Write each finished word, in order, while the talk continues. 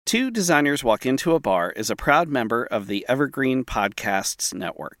Two Designers Walk Into a Bar is a proud member of the Evergreen Podcasts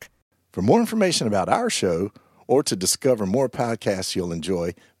Network. For more information about our show or to discover more podcasts you'll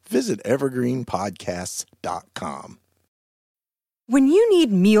enjoy, visit evergreenpodcasts.com. When you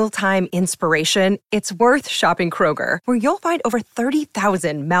need mealtime inspiration, it's worth shopping Kroger, where you'll find over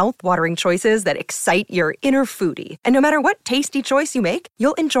 30,000 mouth-watering choices that excite your inner foodie. And no matter what tasty choice you make,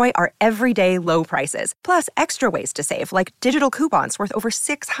 you'll enjoy our everyday low prices, plus extra ways to save, like digital coupons worth over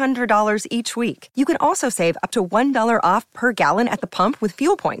 $600 each week. You can also save up to $1 off per gallon at the pump with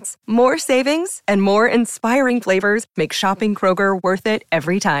fuel points. More savings and more inspiring flavors make shopping Kroger worth it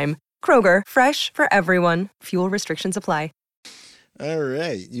every time. Kroger, fresh for everyone. Fuel restrictions apply. All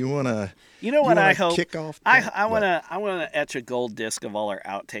right, you want to? You know what I hope? Kick off. I want to etch a gold disc of all our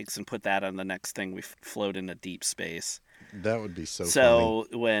outtakes and put that on the next thing we float into deep space. That would be so. So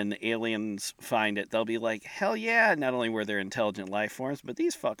when aliens find it, they'll be like, "Hell yeah!" Not only were there intelligent life forms, but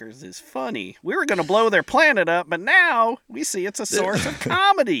these fuckers is funny. We were going to blow their planet up, but now we see it's a source of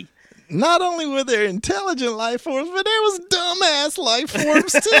comedy. Not only were there intelligent life forms, but there was dumbass life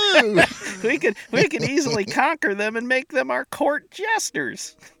forms too. we could easily conquer them and make them our court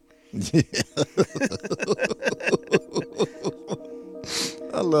jesters. Yeah.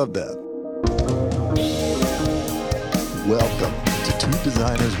 I love that. Welcome to Two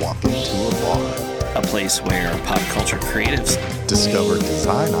Designers Walk Into a Bar, A place where pop culture creatives discover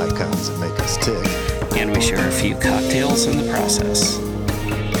design icons that make us tick, and we share a few cocktails in the process.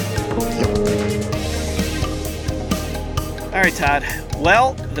 All right, Todd.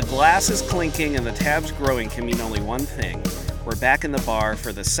 Well, the glass is clinking and the tabs growing can mean only one thing. We're back in the bar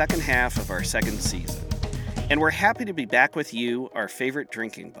for the second half of our second season. And we're happy to be back with you, our favorite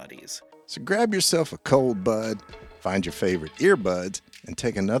drinking buddies. So grab yourself a cold bud, find your favorite earbuds, and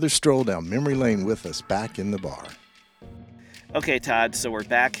take another stroll down memory lane with us back in the bar. Okay, Todd, so we're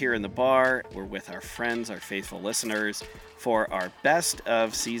back here in the bar. We're with our friends, our faithful listeners, for our best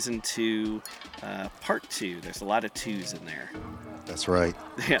of season 2, part 2. There's a lot of 2s in there. That's right.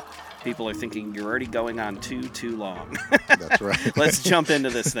 Yeah, people are thinking you're already going on too long. That's right. Let's jump into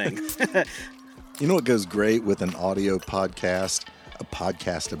this thing. You know what goes great with an audio podcast? A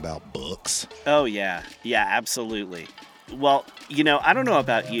podcast about books. Oh, yeah. Yeah, absolutely. Well, you know, I don't know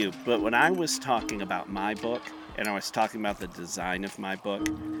about you, but when I was talking about my book, and I was talking about the design of my book,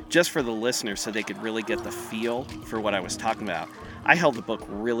 just for the listeners so they could really get the feel for what I was talking about, I held the book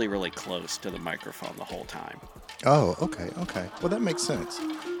really, really close to the microphone the whole time. Oh, okay. Well, that makes sense.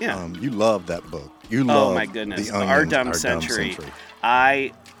 Yeah. You love that book. You love Oh, my goodness. The Onion, Our Dumb Century.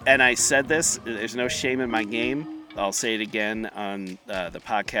 I said this, there's no shame in my game. I'll say it again on the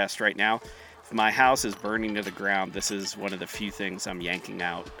podcast right now. If my house is burning to the ground, this is one of the few things I'm yanking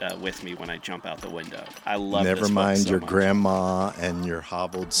out with me when I jump out the window. I love this book so much. Never mind your grandma and your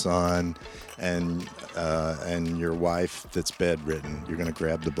hobbled son and your wife that's bedridden. You're going to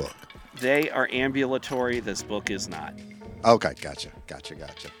grab the book. They are ambulatory. This book is not. Okay, gotcha.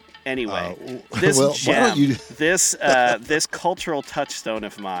 Anyway, this well, gem, why don't you... this cultural touchstone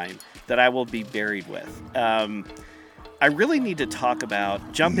of mine that I will be buried with. I really need to talk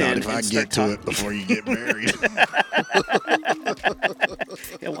about, Not if I get to it before you get buried.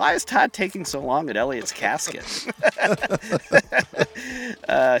 Yeah, why is Todd taking so long at Elliot's casket?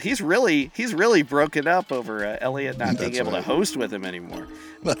 He's really broken up over Elliot not being able to host with him anymore.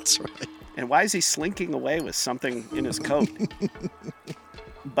 That's right. And why is he slinking away with something in his coat?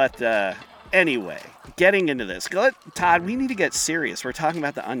 But anyway, getting into this. Todd, we need to get serious. We're talking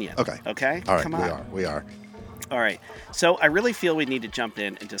about The Onion. Okay? All right, Come on. we are. All right. So I really feel we need to jump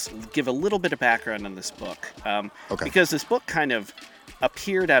in and just give a little bit of background on this book. Because this book kind of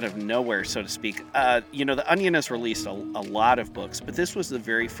appeared out of nowhere, so to speak. The Onion has released a lot of books, but this was the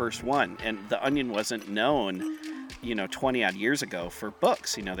very first one. And The Onion wasn't known, 20 odd years ago for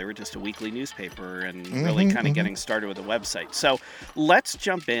books. They were just a weekly newspaper and really kind of getting started with a website. So let's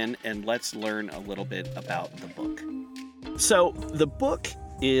jump in and let's learn a little bit about the book. So the book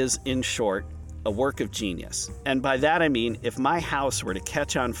is, in short, a work of genius. And by that I mean, if my house were to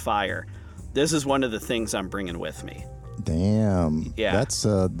catch on fire, this is one of the things I'm bringing with me. Damn. Yeah.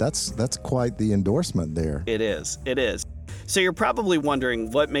 That's quite the endorsement there. It is. So you're probably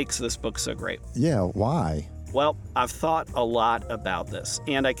wondering what makes this book so great. Yeah, why? Well, I've thought a lot about this,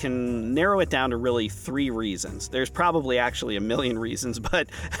 and I can narrow it down to really 3 reasons. There's probably actually a million reasons,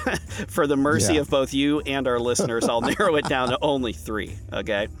 but for the mercy of both you and our listeners, I'll narrow it down to only 3,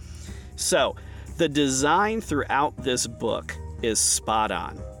 okay? So, the design throughout this book is spot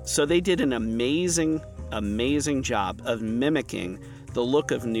on. So they did an amazing job of mimicking the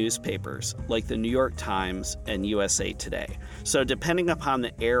look of newspapers like the New York Times and USA Today. So depending upon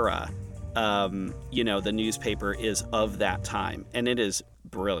the era, the newspaper is of that time, and it is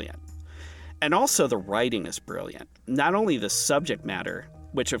brilliant. And also the writing is brilliant. Not only the subject matter,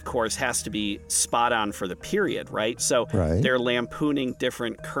 which of course has to be spot on for the period, right? So they're lampooning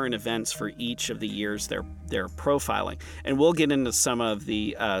different current events for each of the years they're profiling. And we'll get into some of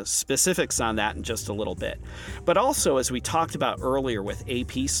the specifics on that in just a little bit. But also, as we talked about earlier with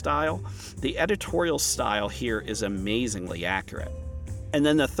AP style, the editorial style here is amazingly accurate. And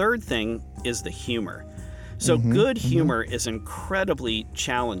then the third thing is the humor. So good humor is incredibly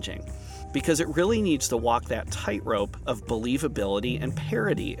challenging, because it really needs to walk that tightrope of believability and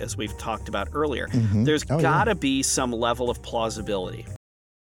parody, as we've talked about earlier. There's gotta be some level of plausibility.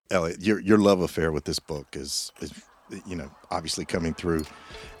 Elliot, your love affair with this book is obviously coming through.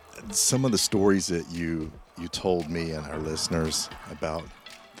 Some of the stories that you told me and our listeners about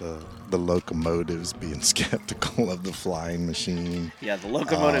the locomotives being skeptical of the flying machine. Yeah, the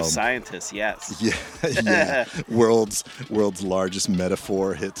locomotive scientists, yes. Yeah. World's largest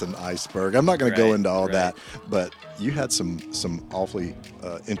metaphor hits an iceberg. I'm not going to go into all that, but you had some awfully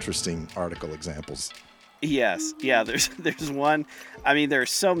interesting article examples. Yes. Yeah, there's one. I mean, there are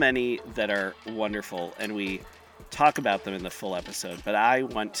so many that are wonderful, and we talk about them in the full episode, but I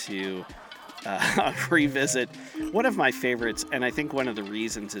want to revisit one of my favorites, and I think one of the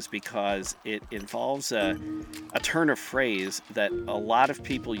reasons is because it involves a turn of phrase that a lot of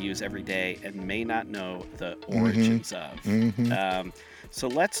people use every day and may not know the origins of. So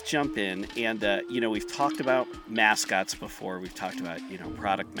let's jump in, and we've talked about mascots before. We've talked about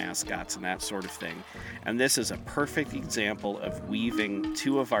product mascots and that sort of thing, and this is a perfect example of weaving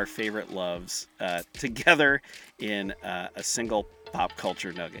two of our favorite loves together in a single pop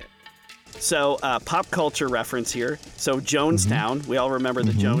culture nugget. So, pop culture reference here. So, Jonestown. We all remember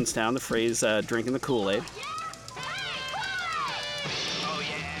the Jonestown, the phrase drinking the Kool-Aid.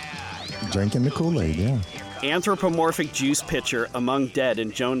 Drinking the Kool-Aid, yeah. Anthropomorphic juice pitcher among dead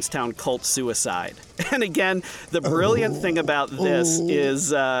in Jonestown cult suicide. And again, the brilliant thing about this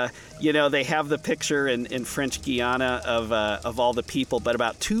is, they have the picture in French Guiana of all the people, but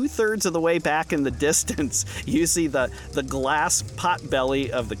about 2/3 of the way back in the distance, you see the glass pot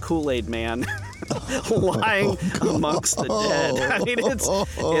belly of the Kool-Aid man lying amongst the dead. I mean,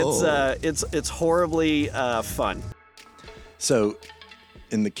 it's horribly fun. So,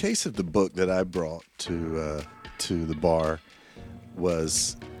 in the case of the book that I brought to the bar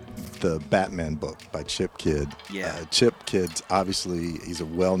was the Batman book by Chip Kidd. Yeah. Chip Kidd, obviously, he's a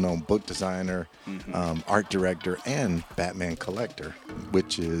well-known book designer, art director, and Batman collector,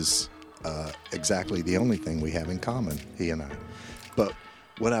 which is exactly the only thing we have in common, he and I. But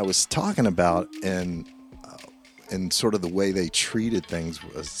what I was talking about in sort of the way they treated things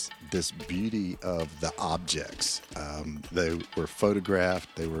was this beauty of the objects. They were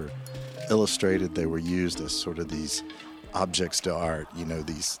photographed, they were illustrated, they were used as sort of these objects to art,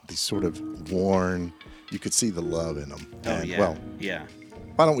 these sort of worn, you could see the love in them. Yeah.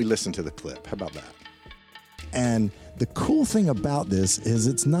 Why don't we listen to the clip? How about that? And the cool thing about this is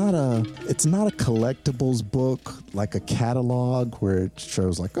it's not a collectibles book like a catalog where it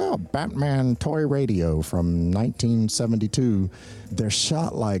shows like, Batman toy radio from 1972. They're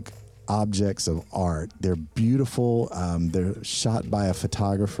shot like objects of art. They're beautiful. They're shot by a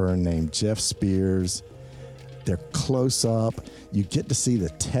photographer named Jeff Spears. They're close up. You get to see the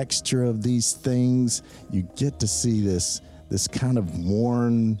texture of these things. You get to see this kind of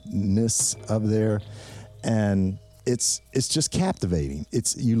wornness of there. And it's just captivating.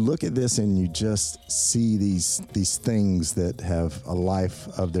 You look at this and you just see these things that have a life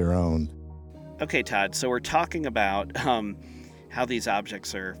of their own. Okay, Todd. So we're talking about how these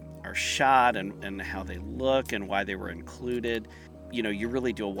objects are shot and how they look and why they were included. You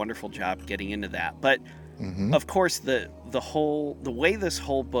really do a wonderful job getting into that. But of course, the way this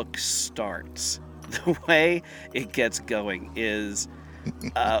whole book starts, the way it gets going is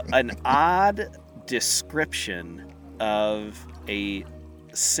an odd description of a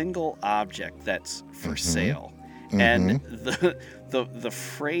single object that's for sale, and the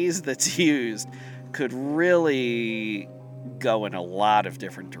phrase that's used could really go in a lot of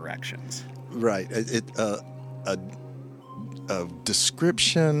different directions. Right. A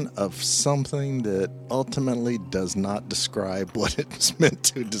description of something that ultimately does not describe what it's meant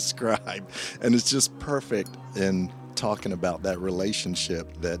to describe, and it's just perfect in talking about that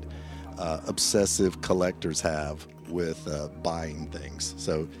relationship that obsessive collectors have with buying things.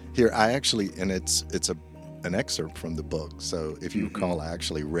 So here I actually, and it's an excerpt from the book. So if you recall, I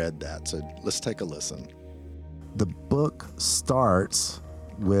actually read that. So let's take a listen. The book starts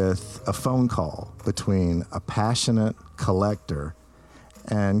with a phone call between a passionate collector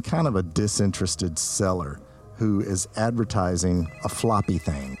and kind of a disinterested seller who is advertising a floppy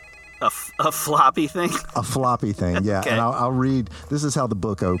thing. A floppy thing? A floppy thing, yeah. Okay. And I'll read. This is how the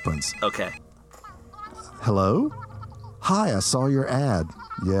book opens. Okay. Hello? Hi, I saw your ad.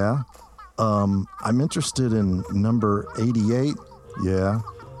 Yeah. I'm interested in number 88. Yeah.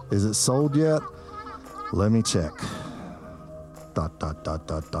 Is it sold yet? Let me check. ...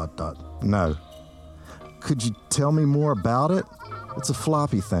 No. Could you tell me more about it? It's a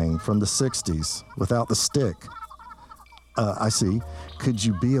floppy thing from the 60s without the stick. I see. Could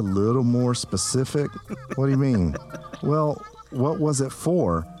you be a little more specific? What do you mean? Well, what was it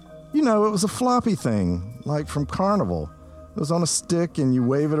for? You know, it was a floppy thing, like from Carnival. It was on a stick and you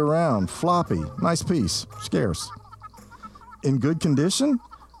wave it around. Floppy. Nice piece. Scarce. In good condition?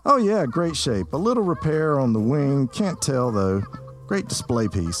 Oh yeah, great shape. A little repair on the wing. Can't tell though. Great display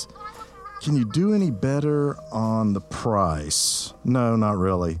piece. Can you do any better on the price? No, not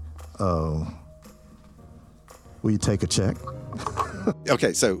really. Oh. Will you take a check?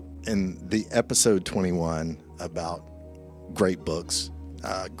 Okay, so in the episode 21 about great books,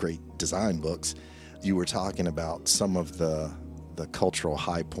 great design books, you were talking about some of the cultural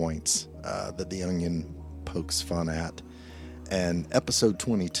high points that The Onion pokes fun at. And episode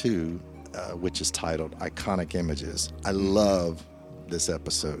 22, which is titled Iconic Images, I love this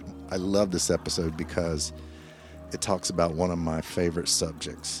episode. I love this episode because it talks about one of my favorite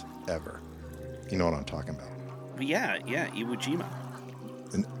subjects ever. You know what I'm talking about? Yeah, Iwo Jima.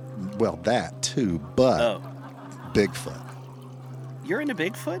 And, well, that too, but Bigfoot. You're into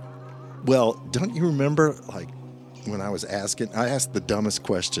Bigfoot? Well, don't you remember, like, when I asked the dumbest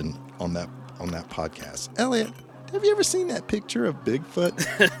question on that podcast. Elliot, have you ever seen that picture of Bigfoot?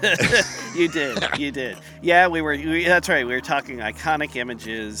 You did. Yeah, that's right. We were talking iconic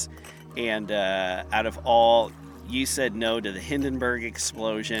images, and out of all, you said no to the Hindenburg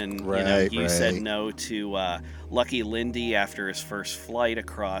explosion. Right, you said no to Lucky Lindy after his first flight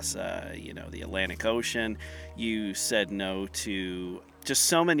across, the Atlantic Ocean. You said no to just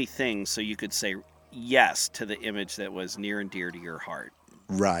so many things, so you could say yes to the image that was near and dear to your heart.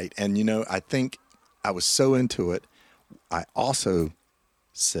 Right. And, I think I was so into it, I also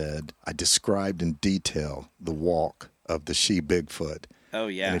said I described in detail the walk of the she Bigfoot. Oh,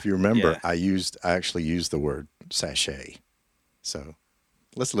 yeah. And if you remember, yeah. I actually used the word sachet. So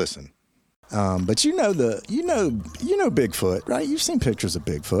let's listen. But you know Bigfoot, right? You've seen pictures of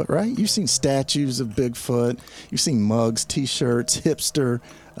Bigfoot, right? You've seen statues of Bigfoot. You've seen mugs, T-shirts, hipster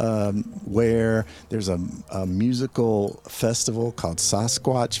wear. There's a musical festival called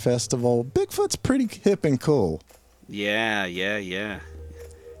Sasquatch Festival. Bigfoot's pretty hip and cool. Yeah.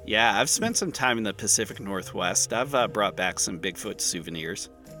 Yeah, I've spent some time in the Pacific Northwest. I've brought back some Bigfoot souvenirs.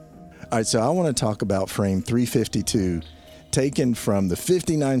 All right, so I want to talk about frame 352, taken from the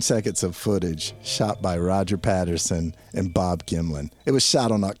 59 seconds of footage shot by Roger Patterson and Bob Gimlin. It was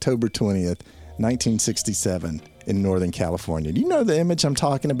shot on October 20th, 1967 in Northern California. Do you know the image I'm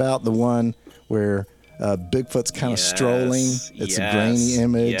talking about? The one where Bigfoot's kind of strolling? It's a grainy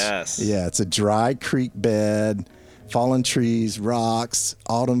image. Yes. Yeah, it's a dry creek bed, fallen trees, rocks,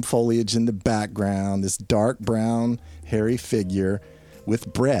 autumn foliage in the background, this dark brown, hairy figure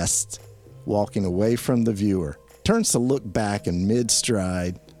with breasts walking away from the viewer. Turns to look back in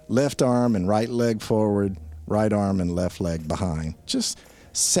mid-stride, left arm and right leg forward, right arm and left leg behind, just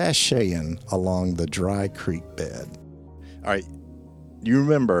sashaying along the dry creek bed. All right, you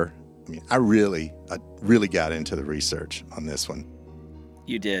remember, I really got into the research on this one.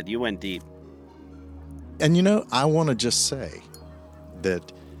 You did. You went deep. And I want to just say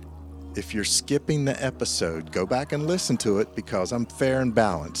that if you're skipping the episode, go back and listen to it because I'm fair and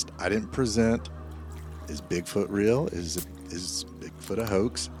balanced. I didn't present, is Bigfoot real? Is Bigfoot a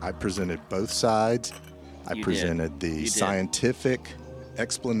hoax? I presented both sides. I presented the scientific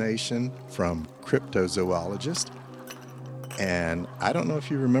explanation from cryptozoologist. And I don't know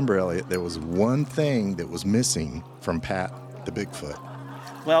if you remember, Elliot, there was one thing that was missing from Pat the Bigfoot.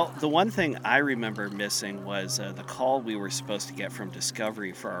 Well, the one thing I remember missing was the call we were supposed to get from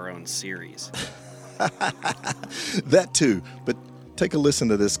Discovery for our own series. That too, but take a listen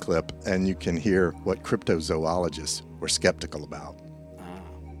to this clip and you can hear what cryptozoologists were skeptical about.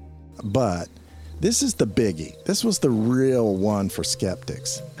 But this is the biggie. This was the real one for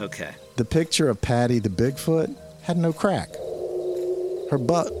skeptics. Okay. The picture of Patty the Bigfoot had no crack. Her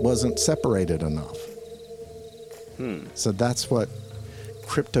butt wasn't separated enough. So that's what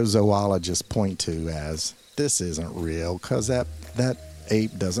cryptozoologists point to as this isn't real because that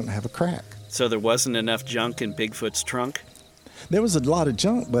ape doesn't have a crack. So there wasn't enough junk in Bigfoot's trunk? There was a lot of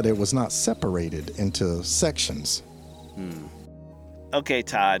junk, but it was not separated into sections. Okay,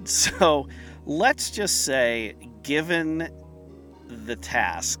 Todd. So let's just say, given the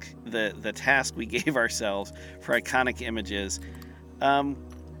task, the task we gave ourselves for iconic images, I'm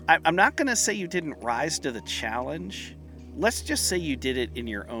not going to say you didn't rise to the challenge. Let's just say you did it in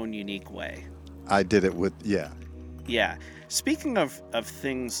your own unique way. I did it with, yeah. Yeah. Speaking of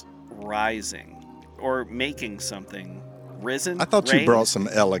things rising or making something risen. I thought you brought some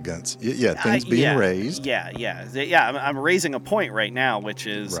elegance. Things being raised. Yeah, I'm raising a point right now, which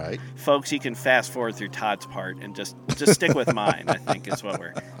is, right. Folks, you can fast forward through Todd's part and just stick with mine, I think is what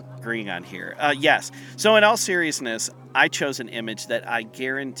we're agreeing on here. Yes. So in all seriousness, I chose an image that I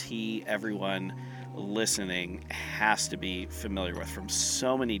guarantee everyone listening has to be familiar with from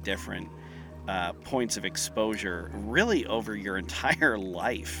so many different points of exposure, really over your entire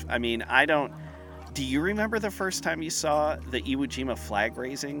life. I mean, do you remember the first time you saw the Iwo Jima flag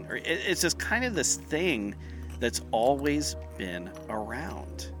raising? Or it's just kind of this thing that's always been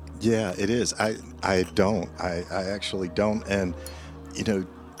around. Yeah, it is. I don't. I actually don't. And,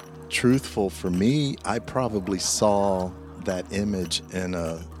 truthful for me, I probably saw that image in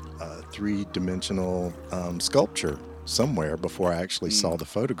a three-dimensional sculpture somewhere before I actually saw the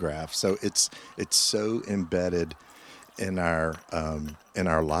photograph. So it's so embedded in our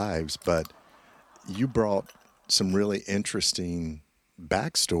lives. But you brought some really interesting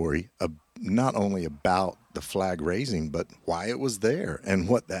backstory of not only about the flag raising, but why it was there and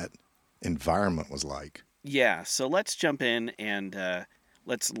what that environment was like. Yeah, so let's jump in and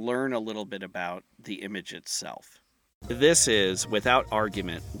let's learn a little bit about the image itself. This is, without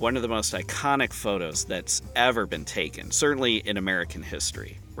argument, one of the most iconic photos that's ever been taken, certainly in American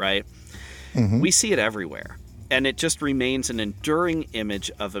history, right? Mm-hmm. We see it everywhere. And it just remains an enduring image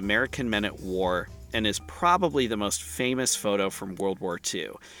of American men at war and is probably the most famous photo from World War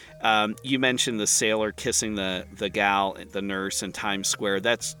II. You mentioned the sailor kissing the gal, the nurse in Times Square.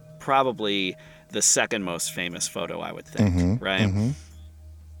 That's probably the second most famous photo, I would think, right? Mm-hmm.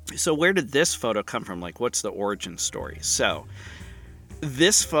 So where did this photo come from? Like, what's the origin story? So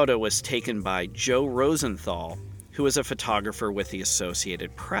this photo was taken by Joe Rosenthal, who was a photographer with the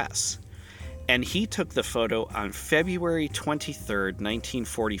Associated Press. And he took the photo on February 23rd,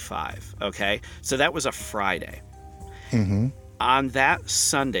 1945, okay? So that was a Friday. Mm-hmm. On that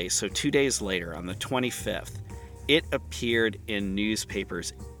Sunday, so 2 days later, on the 25th, it appeared in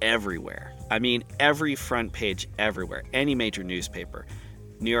newspapers everywhere. I mean, every front page everywhere, any major newspaper.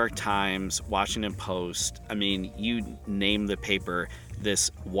 New York Times, Washington Post, I mean, you name the paper, this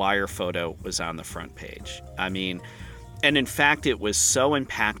wire photo was on the front page. I mean, and in fact, it was so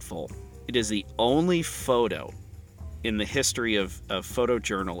impactful. It is the only photo in the history of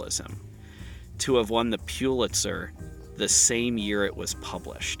photojournalism to have won the Pulitzer the same year it was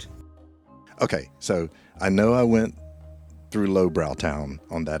published. Okay, so I know I went through Lowbrow Town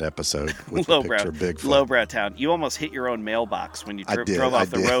on that episode with the picture of Bigfoot. Lowbrow Town. You almost hit your own mailbox when you drove off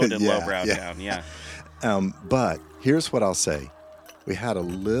the road in Lowbrow Town. Yeah. But here's what I'll say. We had a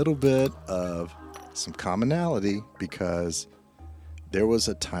little bit of some commonality because there was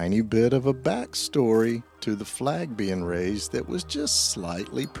a tiny bit of a backstory to the flag being raised that was just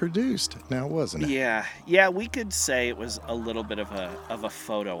slightly produced. Now, wasn't it? Yeah, we could say it was a little bit of a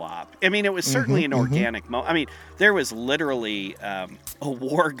photo op. I mean, it was certainly an organic moment. I mean, there was literally a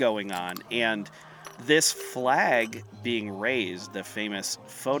war going on, and this flag being raised, the famous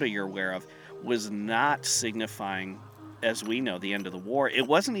photo you're aware of, was not signifying, as we know, the end of the war. It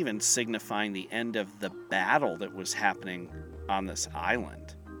wasn't even signifying the end of the battle that was happening on this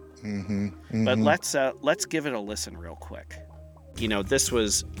island. But let's give it a listen real quick. You know, this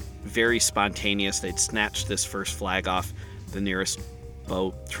was very spontaneous. They'd snatched this first flag off the nearest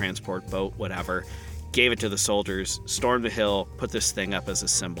boat, transport boat, whatever, gave it to the soldiers, stormed the hill, put this thing up as a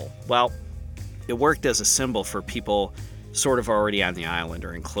symbol. Well, it worked as a symbol for people sort of already on the island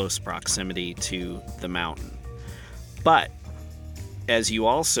or in close proximity to the mountain. But as you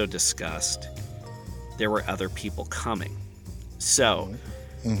also discussed, there were other people coming. So,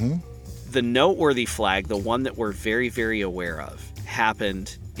 the noteworthy flag, the one that we're very, very aware of,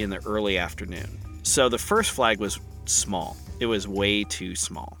 happened in the early afternoon. So the first flag was small. It was way too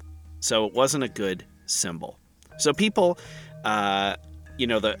small. So it wasn't a good symbol. So people, the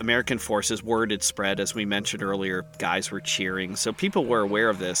American forces, word had spread, as we mentioned earlier, guys were cheering. So people were aware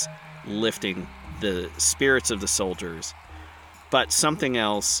of this, lifting the spirits of the soldiers. But something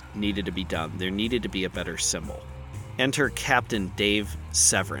else needed to be done. There needed to be a better symbol. Enter Captain Dave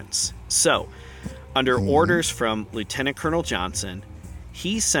Severance. So, under orders from Lieutenant Colonel Johnson,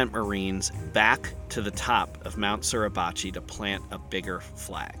 he sent Marines back to the top of Mount Suribachi to plant a bigger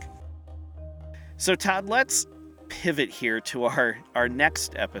flag. So, Todd, let's pivot here to our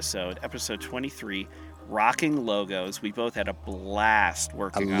next episode, episode 23, Rocking Logos. We both had a blast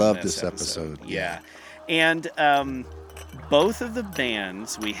working on this. I love this episode. Yeah. And both of the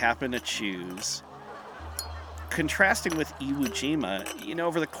bands we happen to choose, contrasting with Iwo Jima,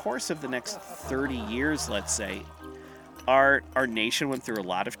 over the course of the next 30 years, let's say, our nation went through a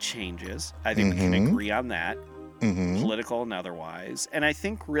lot of changes. I think we can agree on that, political and otherwise. And I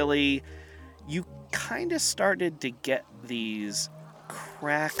think really you kind of started to get these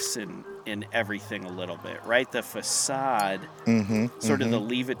cracks in everything a little bit, right? The facade, sort of the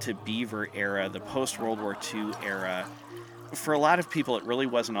Leave It to Beaver era, the post-World War II era. For a lot of people, it really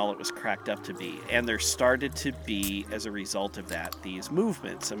wasn't all it was cracked up to be. And there started to be, as a result of that, these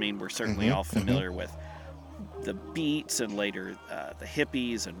movements. I mean, we're certainly all familiar with the Beats and later the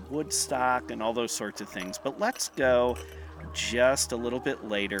hippies and Woodstock and all those sorts of things. But let's go just a little bit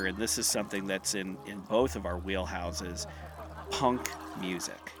later, and this is something that's in both of our wheelhouses, punk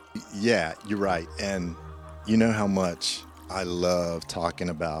music. Yeah, you're right. And you know how much I love talking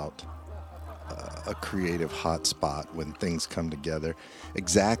about a creative hotspot when things come together.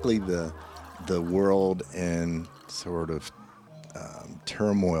 Exactly the world and sort of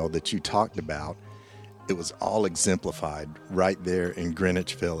turmoil that you talked about. It was all exemplified right there in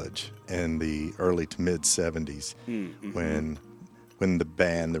Greenwich Village in the early to mid 70s when the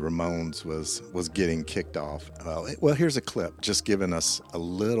band, the Ramones, was getting kicked off. Well, here's a clip just giving us a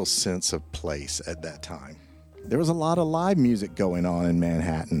little sense of place at that time. There was a lot of live music going on in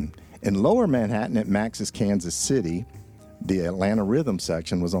Manhattan. In Lower Manhattan at Max's Kansas City, the Atlanta Rhythm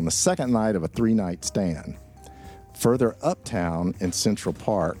section was on the second night of a 3-night stand. Further uptown in Central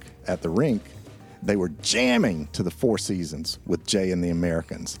Park at the Rink, they were jamming to the Four Seasons with Jay and the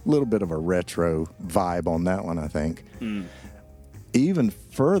Americans. A little bit of a retro vibe on that one, I think. Even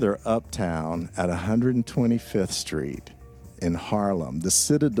further uptown at 125th Street in Harlem, the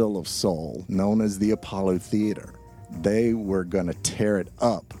Citadel of Soul, known as the Apollo Theater, they were going to tear it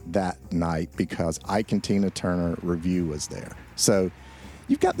up that night because Ike and Tina Turner Revue was there. So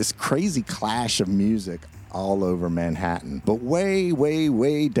you've got this crazy clash of music all over Manhattan. But way, way,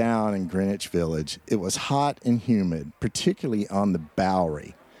 way down in Greenwich Village, it was hot and humid, particularly on the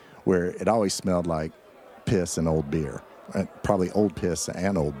Bowery, where it always smelled like piss and old beer. Probably old piss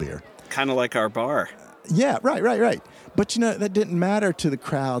and old beer. Kind of like our bar. Yeah, right. But that didn't matter to the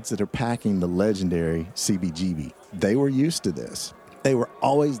crowds that are packing the legendary CBGB. They were used to this. They were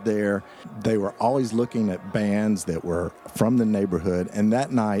always there. They were always looking at bands that were from the neighborhood. And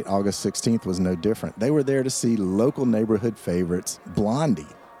that night, August 16th, was no different. They were there to see local neighborhood favorites, Blondie.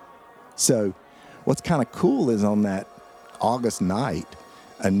 So what's kind of cool is on that August night,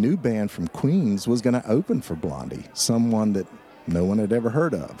 a new band from Queens was going to open for Blondie, someone that no one had ever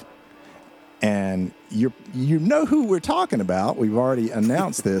heard of. And you know who we're talking about. We've already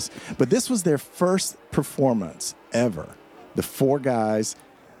announced this. But this was their first performance ever. The four guys,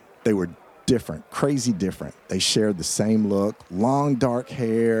 they were different, crazy different. They shared the same look, long dark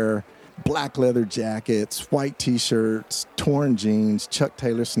hair, black leather jackets, white T-shirts, torn jeans, Chuck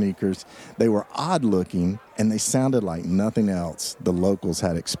Taylor sneakers. They were odd looking, and they sounded like nothing else the locals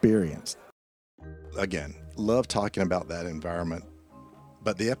had experienced. Again, love talking about that environment.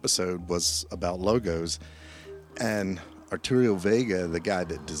 But the episode was about logos, and Arturo Vega, the guy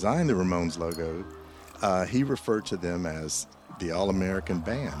that designed the Ramones logo, he referred to them as the All-American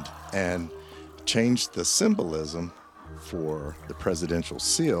Band and changed the symbolism for the presidential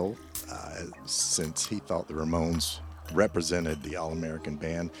seal since he thought the Ramones represented the All-American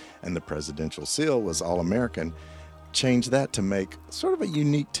Band and the presidential seal was All-American, changed that to make sort of a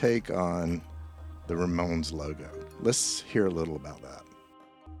unique take on the Ramones logo. Let's hear a little about that.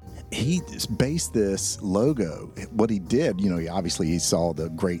 He based this logo, what he did, obviously he saw the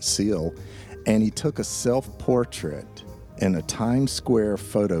Great Seal, and he took a self-portrait in a Times Square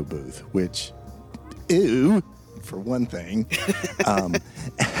photo booth, which, ew, for one thing.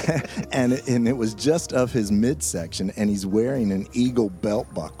 And it was just of his midsection, and he's wearing an eagle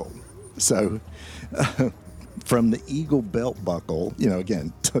belt buckle. So from the eagle belt buckle,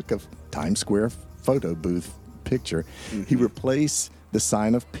 again, took a Times Square photo booth picture. He replaced the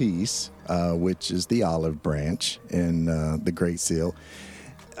sign of peace, which is the olive branch in the Great Seal,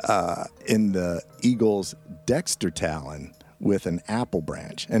 in the eagle's dexter talon with an apple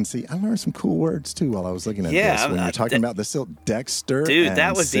branch. And see, I learned some cool words too while I was looking at this. When you're talking about the seal, Dexter, dude, and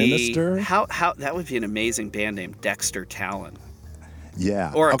that would Sinister. be how that would be an amazing band name, Dexter Talon.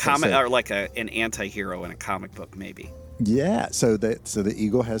 Yeah, or a comic, or like an anti-hero in a comic book, maybe. Yeah, so the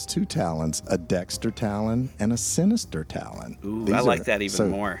eagle has two talons, a dexter talon and a sinister talon. Ooh, I like that even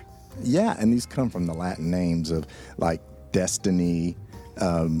more. Yeah, and these come from the Latin names of like destiny,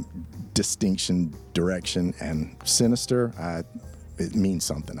 distinction, direction, and sinister. It means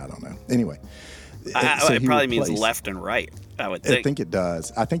something, I don't know. Anyway. It probably means left and right, I would think. I think it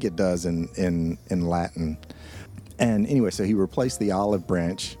does. I think it does in Latin. And anyway, so he replaced the olive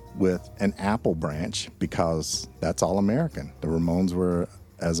branch with an apple branch because that's all American. The Ramones were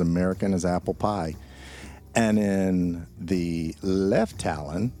as American as apple pie. And in the left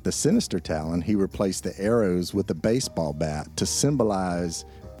talon, the sinister talon, he replaced the arrows with a baseball bat to symbolize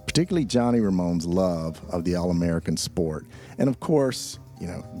particularly Johnny Ramone's love of the all-American sport. And of course,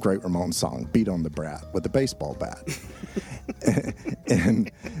 great Ramones song, Beat on the Brat with a baseball bat.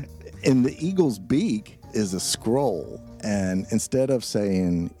 And in the eagle's beak is a scroll. And instead of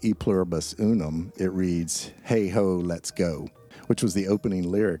saying E pluribus unum, it reads, Hey ho, let's go, which was the opening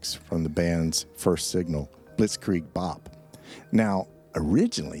lyrics from the band's first single, Blitzkrieg Bop. Now,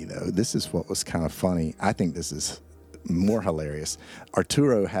 originally, though, this is what was kind of funny. I think this is more hilarious.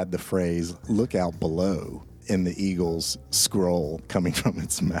 Arturo had the phrase, look out below, in the eagle's scroll coming from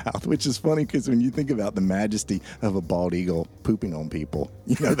its mouth, which is funny because when you think about the majesty of a bald eagle pooping on people,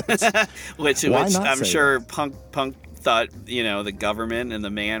 that's... which I'm sure Punk thought, the government and the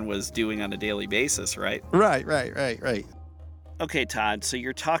man was doing on a daily basis, right? Right. Okay, Todd, so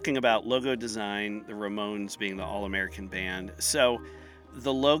you're talking about logo design, the Ramones being the all-American band. So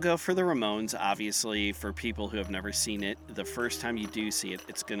the logo for the Ramones, obviously, for people who have never seen it, the first time you do see it,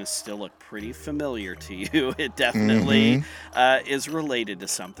 it's going to still look pretty familiar to you. It definitely is related to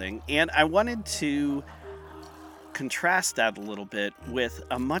something. And I wanted to contrast that a little bit with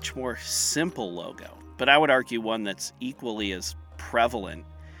a much more simple logo, but I would argue one that's equally as prevalent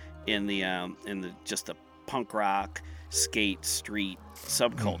in the just the punk rock, skate, street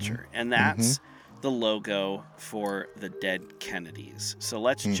subculture, and that's the logo for the Dead Kennedys. So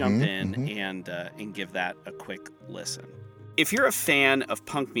let's jump in and give that a quick listen. If you're a fan of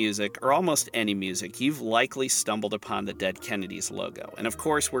punk music or almost any music, you've likely stumbled upon the Dead Kennedys logo. And of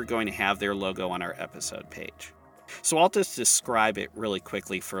course, we're going to have their logo on our episode page. So I'll just describe it really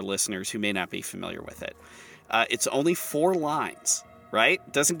quickly for listeners who may not be familiar with it. It's only 4 lines, right?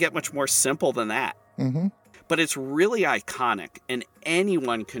 Doesn't get much more simple than that. But it's really iconic, and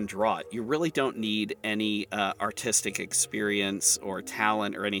anyone can draw it. You really don't need any artistic experience or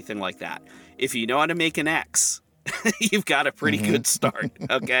talent or anything like that. If you know how to make an X, you've got a pretty good start,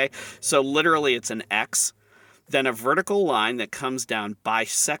 okay? So literally it's an X, then a vertical line that comes down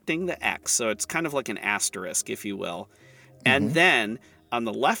bisecting the X. So it's kind of like an asterisk, if you will. And then on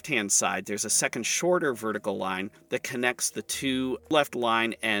the left-hand side, there's a second shorter vertical line that connects the 2 left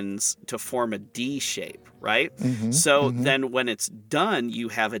line ends to form a D shape, right? Then when it's done, you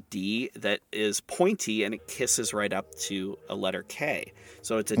have a D that is pointy and it kisses right up to a letter K.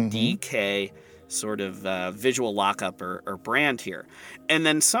 So it's a DK sort of visual lockup or brand here. And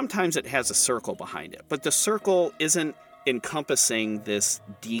then sometimes it has a circle behind it, but the circle isn't encompassing this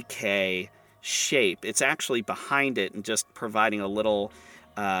DK shape. It's actually behind it and just providing a little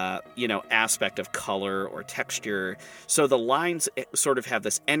aspect of color or texture. So the lines sort of have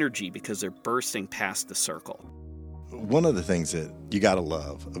this energy because they're bursting past the circle. One of the things that you got to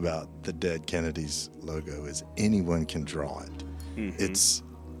love about the Dead Kennedys logo is anyone can draw it. It's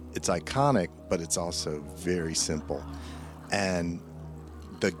iconic, but it's also very simple. And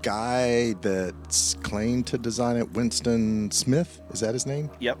the guy that's claimed to design it, Winston Smith, is that his name?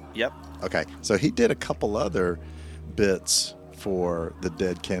 Yep. Okay, so he did a couple other bits for the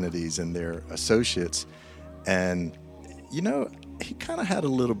Dead Kennedys and their associates. And, he kind of had a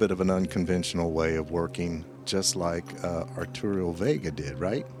little bit of an unconventional way of working, just like Arturo Vega did,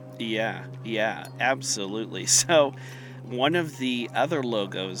 right? Yeah, absolutely. So one of the other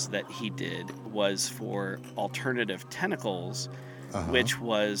logos that he did was for Alternative Tentacles, which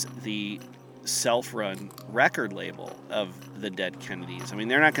was the self-run record label of the Dead Kennedys. I mean,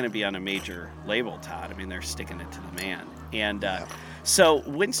 they're not going to be on a major label, Todd. I mean, they're sticking it to the man. And so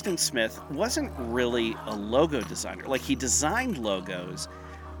Winston Smith wasn't really a logo designer. Like, he designed logos,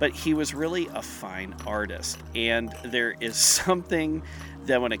 but he was really a fine artist. And there is something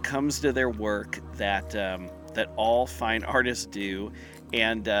that when it comes to their work that all fine artists do.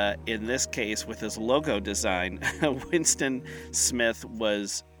 And in this case, with his logo design, Winston Smith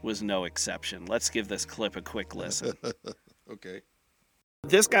was no exception. Let's give this clip a quick listen. Okay.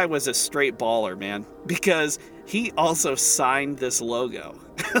 This guy was a straight baller, man, because he also signed this logo.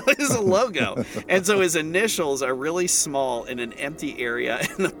 This is a logo. And so his initials are really small in an empty area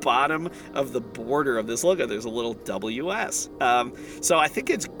in the bottom of the border of this logo. There's a little WS. So I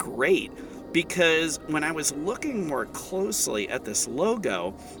think it's great because when I was looking more closely at this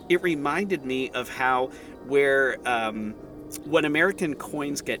logo, it reminded me of how when American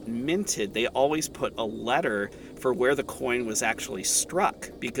coins get minted, they always put a letter for where the coin was actually struck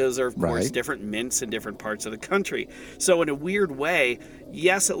because there are, of course, different mints in different parts of the country. So in a weird way,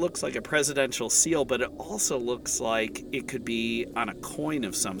 yes, it looks like a presidential seal, but it also looks like it could be on a coin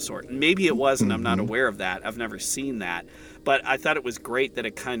of some sort. Maybe it wasn't. I'm not aware of that. I've never seen that. But I thought it was great that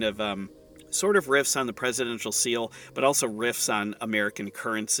it kind of sort of riffs on the presidential seal, but also riffs on American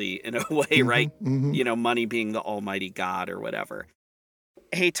currency in a way, right? You know, money being the almighty God or whatever.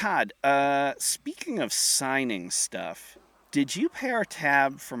 Hey, Todd, speaking of signing stuff, did you pay our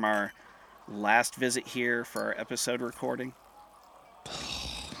tab from our last visit here for our episode recording?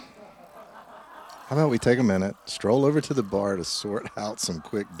 How about we take a minute, stroll over to the bar to sort out some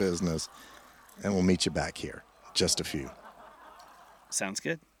quick business, and we'll meet you back here. Just a few. Sounds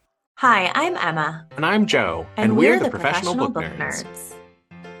good. Hi, I'm Emma. And I'm Joe. And we're the Professional Book Nerds.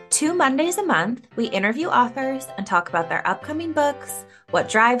 2 Mondays a month, we interview authors and talk about their upcoming books, what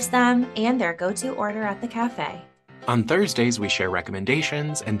drives them, and their go-to order at the cafe. On Thursdays, we share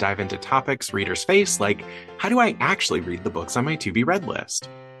recommendations and dive into topics readers face, like how do I actually read the books on my to-be-read list?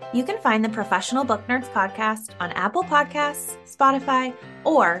 You can find the Professional Book Nerds podcast on Apple Podcasts, Spotify,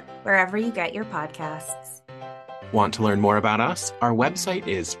 or wherever you get your podcasts. Want to learn more about us? Our website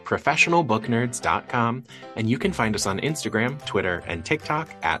is professionalbooknerds.com, and you can find us on Instagram, Twitter, and TikTok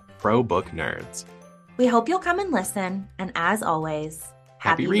at ProBookNerds. We hope you'll come and listen, and as always,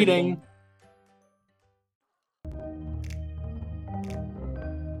 happy reading!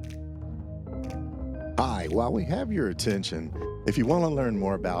 Hi, while we have your attention, if you want to learn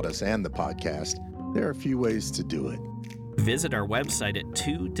more about us and the podcast, there are a few ways to do it. Visit our website at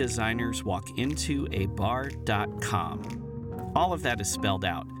twodesignerswalkintoabar.com. All of that is spelled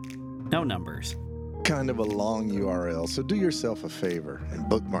out. No numbers. Kind of a long URL, so do yourself a favor and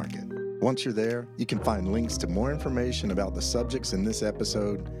bookmark it. Once you're there, you can find links to more information about the subjects in this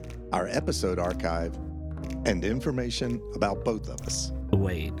episode, our episode archive, and information about both of us.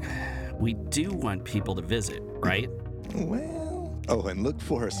 Wait, we do want people to visit, right? Well, and look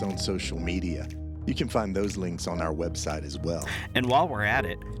for us on social media. You can find those links on our website as well. And while we're at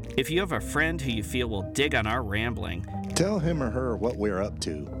it, if you have a friend who you feel will dig on our rambling, tell him or her what we're up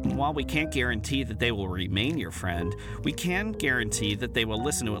to. While we can't guarantee that they will remain your friend, we can guarantee that they will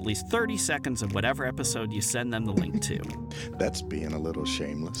listen to at least 30 seconds of whatever episode you send them the link to. That's being a little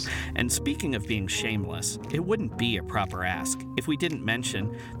shameless. And speaking of being shameless, it wouldn't be a proper ask if we didn't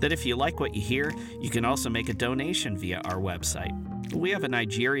mention that if you like what you hear, you can also make a donation via our website. We have a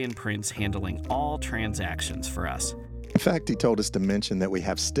Nigerian prince handling all transactions for us. In fact, he told us to mention that we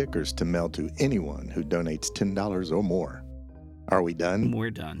have stickers to mail to anyone who donates $10 or more. Are we done? We're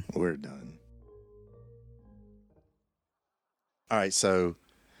done. We're done. All right, so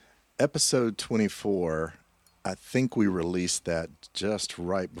episode 24, I think we released that just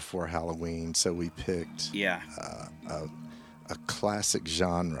right before Halloween, so we picked a classic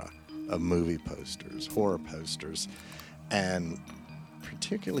genre of movie posters, horror posters, and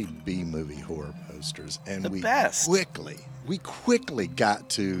particularly B-movie horror posters. And we quickly got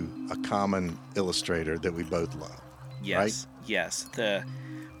to a common illustrator that we both love. Yes, right? Yes. The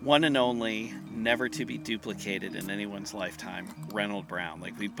one and only, never to be duplicated in anyone's lifetime, Reynold Brown.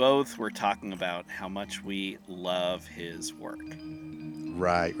 Like, we both were talking about how much we love his work.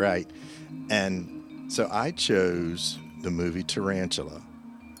 Right. And so I chose the movie Tarantula,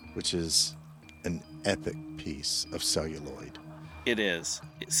 which is an epic piece of celluloid. It is.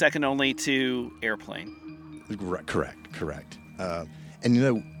 Second only to Airplane. Correct. And you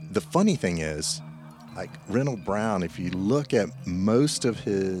know, the funny thing is, like Reynold Brown, if you look at most of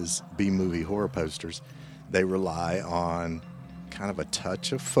his B-movie horror posters, they rely on kind of a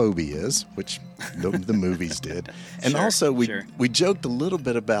touch of phobias, which the movies did. And also we joked a little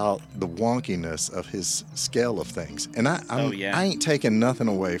bit about the wonkiness of his scale of things. And I ain't taking nothing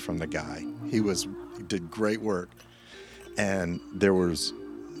away from the guy. He did great work. And there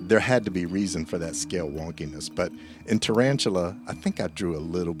had to be reason for that scale wonkiness. But in Tarantula, I think I drew a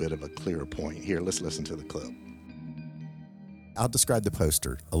little bit of a clearer point. Here, let's listen to the clip. I'll describe the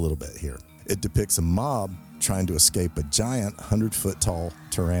poster a little bit here. It depicts a mob trying to escape a giant 100-foot tall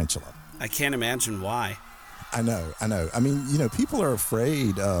tarantula. I can't imagine why. I know. I mean, you know, people are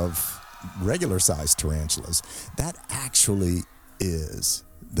afraid of regular-sized tarantulas. That actually is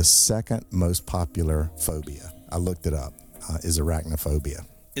the second most popular phobia. I looked it up, is arachnophobia.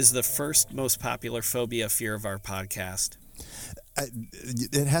 Is the first most popular phobia fear of our podcast?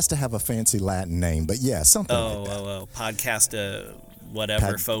 It has to have a fancy Latin name, but yeah, something like that. Podcast,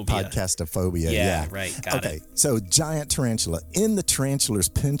 whatever, phobia. Podcastophobia, yeah. Right, got it. So giant tarantula. In the tarantula's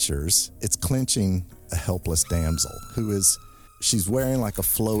pinchers, it's clenching a helpless damsel she's wearing like a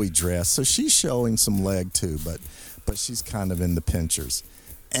flowy dress, so she's showing some leg too, but she's kind of in the pinchers.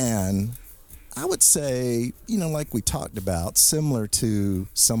 And I would say, like we talked about, similar to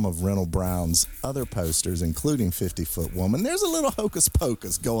some of Reynold Brown's other posters, including 50-Foot Woman, there's a little hocus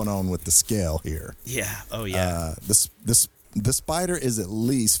pocus going on with the scale here. Yeah. Oh, yeah. The spider is at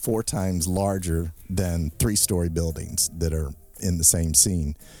least 4 times larger than 3-story buildings that are in the same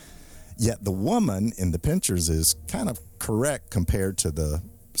scene. Yet the woman in the pinchers is kind of correct compared to the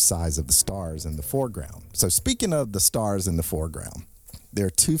size of the stars in the foreground. So speaking of the stars in the foreground, there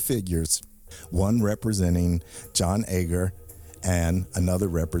are 2 figures, one representing John Agar and another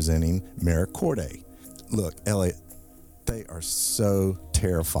representing Mary Corday. Look, Elliot, they are so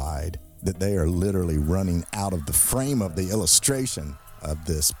terrified that they are literally running out of the frame of the illustration of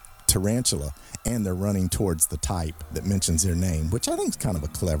this tarantula, and they're running towards the type that mentions their name, which I think is kind of a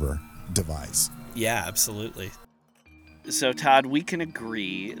clever device. Yeah, absolutely. So, Todd, we can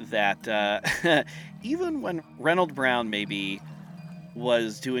agree that even when Reynold Brown maybe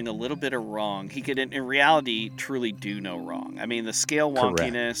was doing a little bit of wrong, he could, in reality, truly do no wrong. I mean, the scale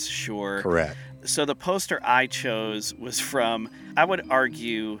wonkiness, sure. Correct. So the poster I chose was from, I would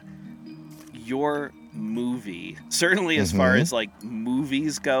argue, your movie. Certainly as far as like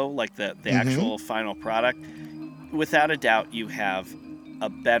movies go, like the actual final product. Without a doubt, you have a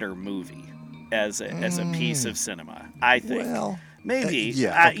better movie as a piece of cinema, I think. Well, maybe.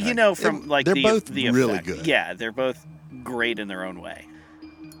 okay. From like they're the both the really effect. good. Yeah, they're both great in their own way.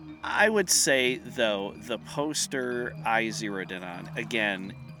 I would say, though, the poster I zeroed in on,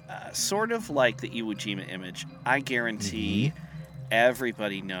 again, sort of like the Iwo Jima image, I guarantee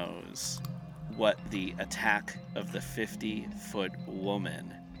everybody knows what the Attack of the 50-Foot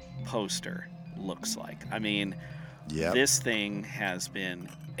Woman poster looks like. I mean, this thing has been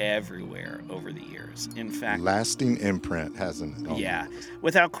everywhere over the years. In fact, lasting imprint, hasn't it? Yeah,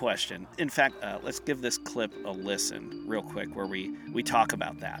 without question. In fact, let's give this clip a listen real quick where we talk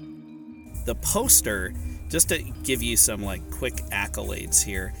about that. The poster, just to give you some like quick accolades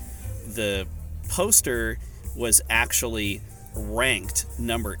here, the poster was actually ranked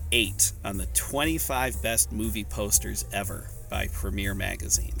number 8 on the 25 best movie posters ever by Premiere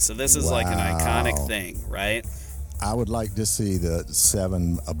Magazine. So this is like an iconic thing, right? I would like to see the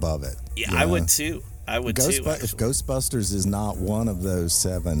 7 above it. Yeah, I would too. If Ghostbusters is not one of those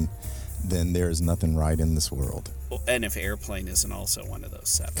 7, then there is nothing right in this world. And if Airplane isn't also one of those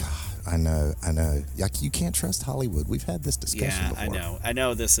 7. God, I know. Like, you can't trust Hollywood. We've had this discussion before. Yeah, I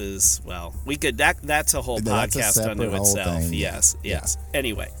know this is, well, we could, that's a whole podcast unto itself. Thing. Yes.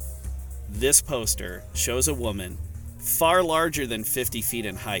 Anyway, this poster shows a woman far larger than 50 feet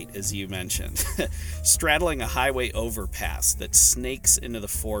in height, as you mentioned, straddling a highway overpass that snakes into the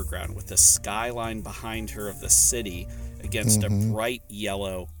foreground with the skyline behind her of the city against a bright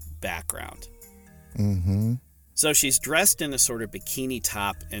yellow background. So she's dressed in a sort of bikini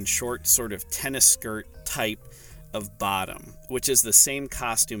top and short sort of tennis skirt type of bottom, which is the same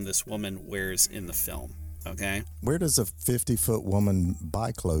costume this woman wears in the film, okay? Where does a 50-foot woman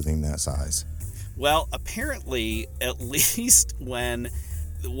buy clothing that size? Well, apparently, at least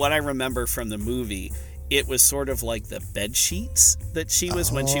what I remember from the movie, it was sort of like the bed sheets that she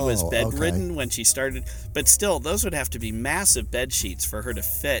was when she was bedridden, when she started. But still, those would have to be massive bed sheets for her to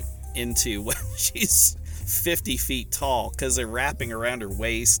fit into when she's 50 feet tall, because they're wrapping around her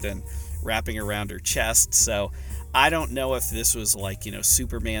waist and wrapping around her chest. So I don't know if this was like,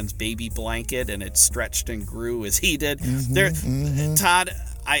 Superman's baby blanket and it stretched and grew as he did. Todd,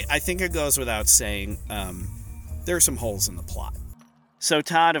 I think it goes without saying, there are some holes in the plot. So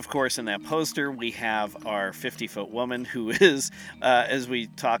Todd, of course, in that poster, we have our 50-foot woman who is, as we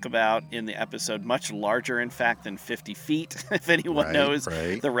talk about in the episode, much larger, in fact, than 50 feet, if anyone knows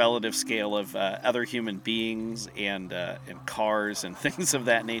the relative scale of other human beings and cars and things of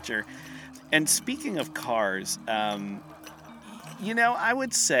that nature. And speaking of cars, I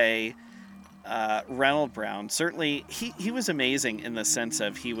would say Reynold Brown, certainly, he was amazing in the sense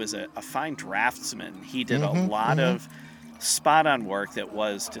of he was a fine draftsman. He did a lot of spot-on work that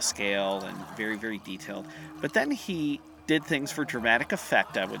was to scale and very, very detailed. But then he did things for dramatic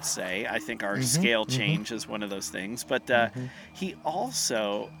effect, I would say. I think our scale change is one of those things. But he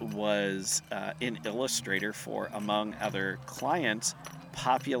also was an illustrator for, among other clients,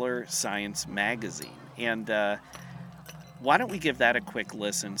 Popular Science magazine. And why don't we give that a quick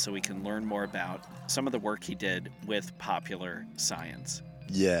listen so we can learn more about some of the work he did with Popular Science.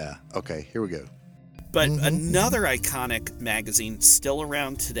 Yeah. Okay, here we go. But another iconic magazine still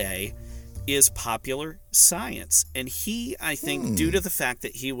around today is Popular Science. And he, I think, due to the fact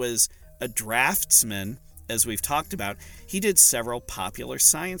that he was a draftsman, as we've talked about, he did several Popular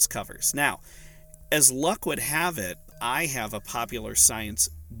Science covers. Now, as luck would have it, I have a Popular Science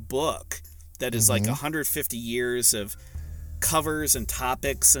book that is like 150 years of covers and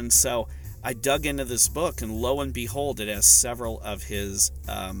topics. And so I dug into this book, and lo and behold, it has several of his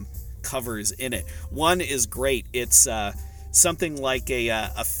covers in it. One is great. It's something like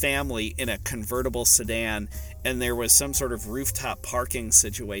a family in a convertible sedan, and there was some sort of rooftop parking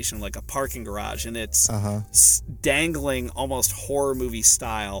situation, like a parking garage, and it's dangling almost horror movie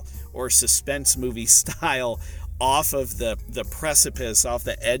style or suspense movie style off of the precipice, off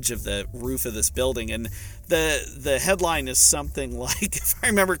the edge of the roof of this building. And the headline is something like, if I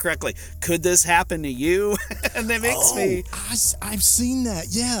remember correctly, "Could this happen to you?" And that makes me... I've seen that.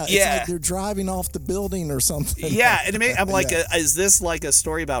 Yeah. It's like they're driving off the building or something. Yeah. And I'm like, is this like a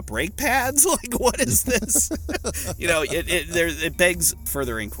story about brake pads? Like, what is this? It begs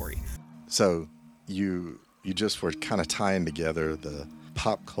further inquiry. So you just were kind of tying together the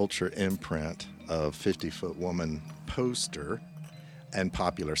pop culture imprint of 50-Foot Woman poster and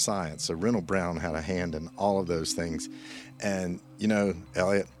Popular Science. So Reynold Brown had a hand in all of those things. And,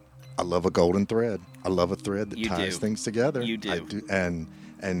 Elliot, I love a golden thread. I love a thread that ties things together. You do. I do.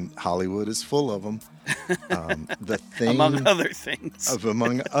 And Hollywood is full of them. The thing, among other things.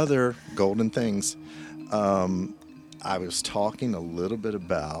 Among other golden things. I was talking a little bit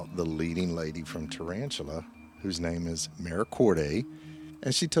about the leading lady from Tarantula, whose name is Mara Corday,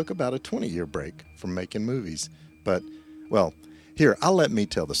 and she took about a 20-year break from making movies. But, well, here, I'll let me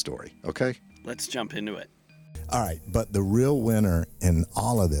tell the story, okay? Let's jump into it. All right, but the real winner in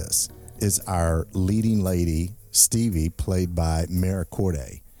all of this is our leading lady, Stevie, played by Mara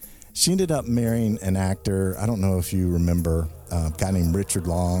Corday. She ended up marrying an actor, I don't know if you remember, a guy named Richard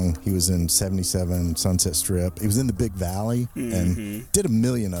Long. He was in 77 Sunset Strip. He was in The Big Valley and did a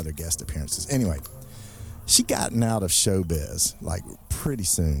million other guest appearances. Anyway, she gotten out of showbiz like pretty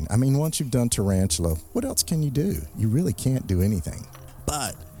soon. I mean, once you've done Tarantula, what else can you do? You really can't do anything.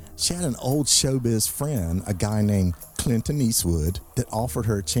 But she had an old showbiz friend, a guy named Clinton Eastwood, that offered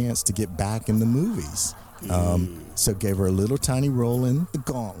her a chance to get back in the movies. So gave her a little tiny role in The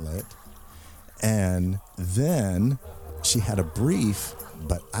Gauntlet. And then she had a brief,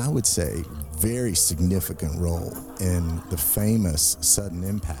 but I would say very significant role in the famous Sudden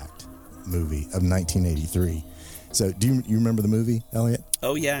Impact movie of 1983. So do you remember the movie, Elliot?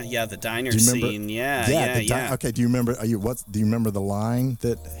 Oh yeah, the diner scene. Yeah. Okay, do you remember? Do you remember the line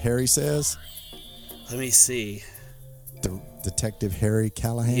that Harry says? Let me see. The Detective Harry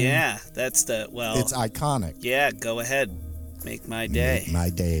Callahan. Yeah, that's it's iconic. Yeah, go ahead, make my day. Make my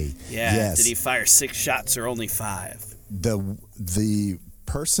day. Yeah. Yes. Did he fire 6 shots or only 5? The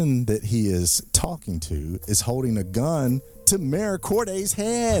person that he is talking to is holding a gun to Mara Corday's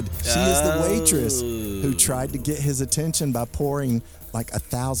head. She is the waitress who tried to get his attention by pouring like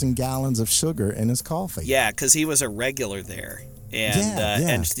 1,000 gallons of sugar in his coffee. Yeah, because he was a regular there,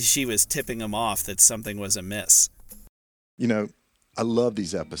 and she was tipping him off that something was amiss. I love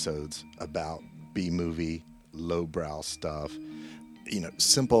these episodes about B-movie, lowbrow stuff.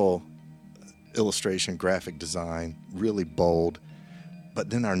 Simple illustration, graphic design, really bold. But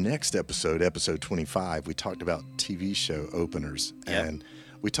then our next episode, episode 25, we talked about TV show openers. Yep. And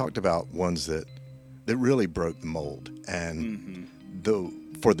we talked about ones that really broke the mold. And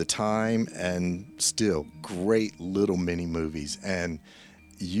for the time, and still great little mini movies. And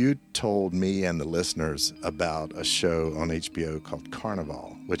you told me and the listeners about a show on HBO called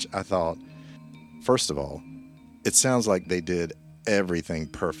Carnival, which I thought, first of all, it sounds like they did everything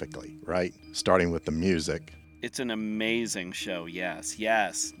perfectly, right? Starting with the music. It's an amazing show, yes,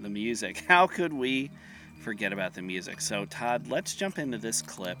 the music. How could we forget about the music? So, Todd, let's jump into this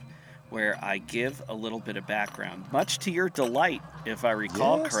clip where I give a little bit of background, much to your delight, if I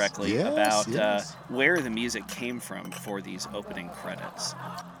recall correctly, about where the music came from for these opening credits.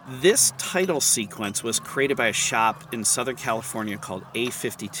 This title sequence was created by a shop in Southern California called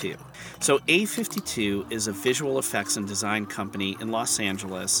A52. So A52 is a visual effects and design company in Los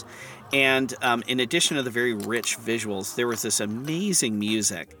Angeles. And in addition to the very rich visuals, there was this amazing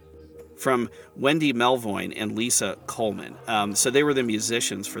music from Wendy Melvoin and Lisa Coleman. So they were the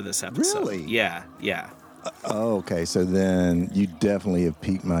musicians for this episode. Really? Yeah. Okay, so then you definitely have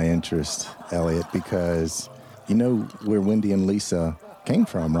piqued my interest, Elliot, because you know where Wendy and Lisa came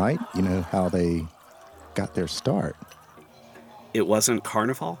from, right? You know how they got their start. It wasn't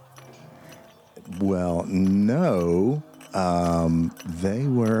Carnival? Well, no. They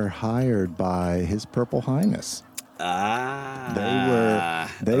were hired by His Purple Highness.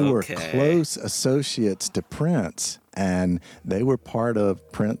 They were close associates to Prince, and they were part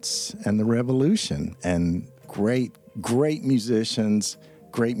of Prince and the Revolution, and great musicians,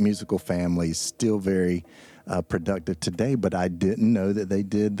 great musical families, still very productive today. But I didn't know that they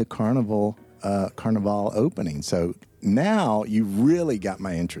did the Carnival opening. So now you really got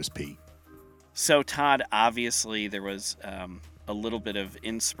my interest, Pete. So Todd, obviously there was a little bit of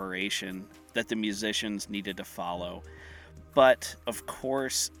inspiration that the musicians needed to follow. But, of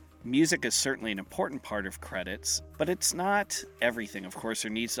course, music is certainly an important part of credits, but it's not everything. Of course,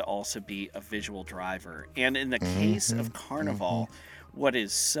 there needs to also be a visual driver. And in the case of Carnival, what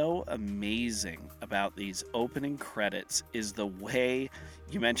is so amazing about these opening credits is the way,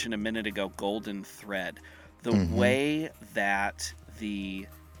 you mentioned a minute ago, Golden Thread, the way that the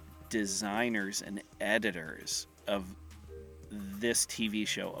designers and editors of this TV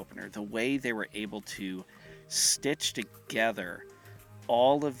show opener, the way they were able to stitch together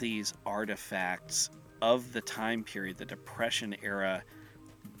all of these artifacts of the time period, the Depression era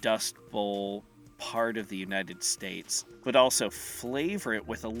Dust Bowl part of the United States, but also flavor it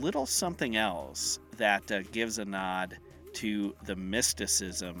with a little something else that gives a nod to the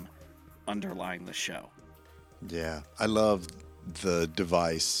mysticism underlying the show. Yeah, I love the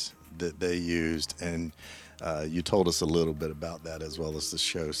device that they used, and you told us a little bit about that as well as the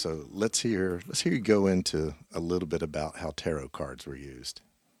show. So let's hear you go into a little bit about how tarot cards were used.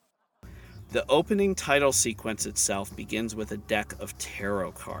 The opening title sequence itself begins with a deck of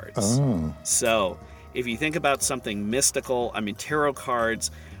tarot cards. Oh. So if you think about something mystical, tarot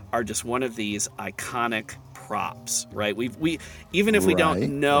cards are just one of these iconic props, right? We even if we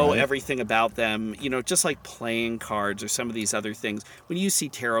don't know everything about them, just like playing cards or some of these other things, when you see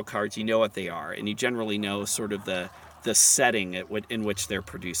tarot cards, you know what they are, and you generally know sort of the setting in which they're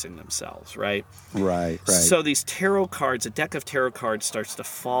producing themselves, right? Right. So these tarot cards, a deck of tarot cards starts to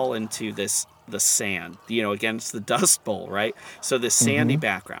fall into the sand, against the Dust Bowl, right? So this sandy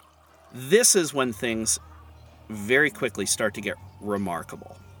background. This is when things very quickly start to get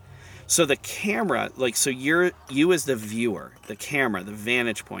remarkable. So the camera, you as the viewer, the camera, the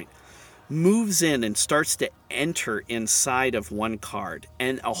vantage point, moves in and starts to enter inside of one card,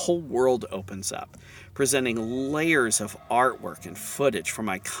 and a whole world opens up, presenting layers of artwork and footage from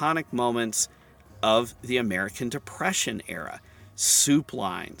iconic moments of the American Depression era. Soup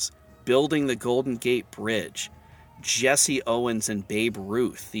lines, building the Golden Gate Bridge, Jesse Owens and Babe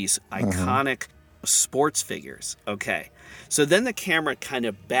Ruth, these iconic sports figures. Okay. So then the camera kind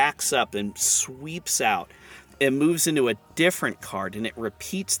of backs up and sweeps out and moves into a different card, and it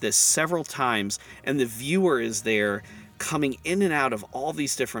repeats this several times, and the viewer is there coming in and out of all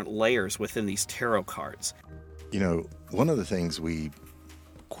these different layers within these tarot cards. One of the things we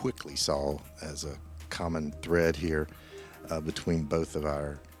quickly saw as a common thread here between both of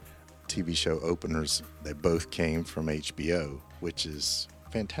our TV show openers, they both came from HBO, which is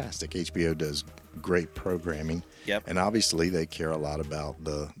fantastic. HBO does great programming. Yep. And obviously they care a lot about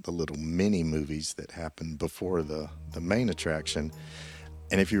the little mini movies that happen before the main attraction.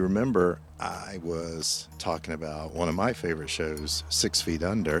 And if you remember, I was talking about one of my favorite shows, 6 Feet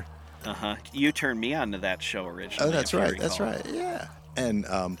Under. You turned me on to that show originally. Oh, that's right. That's right. Yeah. And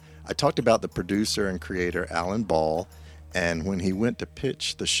I talked about the producer and creator, Alan Ball. And when he went to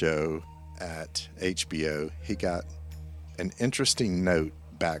pitch the show at HBO, he got an interesting note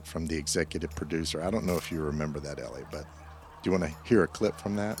back from the executive producer. I don't know if you remember that, Ellie, but do you want to hear a clip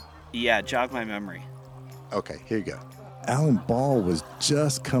from that? Yeah, jog my memory. Okay, here you go. Alan Ball was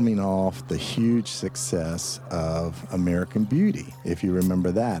just coming off the huge success of American Beauty, if you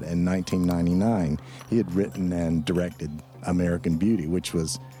remember that, in 1999. He had written and directed American Beauty, which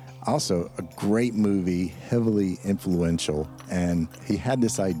was also a great movie, heavily influential, and he had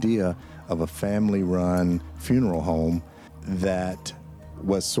this idea of a family-run funeral home that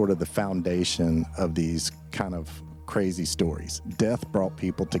was sort of the foundation of these kind of crazy stories. Death brought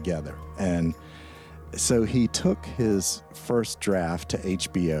people together. And so he took his first draft to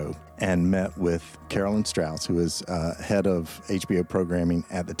HBO and met with Carolyn Strauss, who was head of HBO programming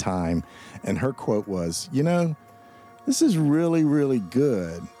at the time. And her quote was, this is really, really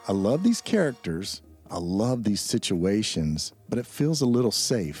good. I love these characters. I love these situations, but it feels a little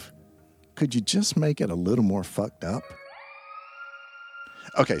safe. could you just make it a little more fucked up?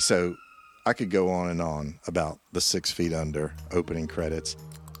 Okay, so I could go on and on about the 6 Feet Under opening credits.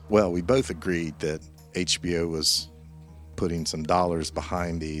 Well, we both agreed that HBO was putting some dollars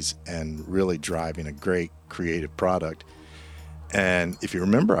behind these and really driving a great creative product. And if you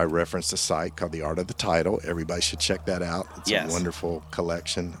remember, I referenced a site called The Art of the Title. Everybody should check that out. It's a wonderful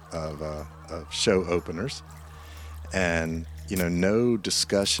collection of show openers. And, you know, no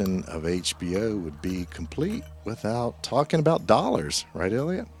discussion of HBO would be complete without talking about dollars. Right,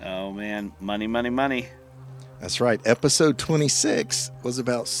 Elliot? Oh, man. Money, money, money. That's right. Episode 26 was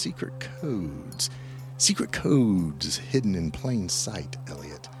about secret codes. Secret codes hidden in plain sight,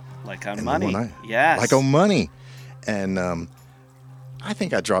 Elliot. Like on money. Yes. Like on money. And I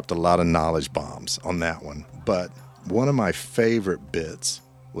think I dropped a lot of knowledge bombs on that one. But one of my favorite bits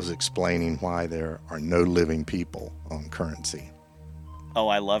was explaining why there are no living people on Currency. Oh,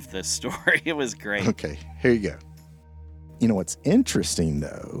 I love this story. It was great. Okay, here you go. You know, what's interesting,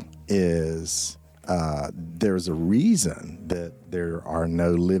 though, is there's a reason that there are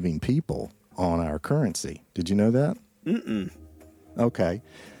no living people on our Currency. Did you know that? Mm-mm. Okay.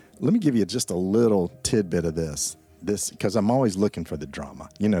 Let me give you just a little tidbit of this, because I'm always looking for the drama.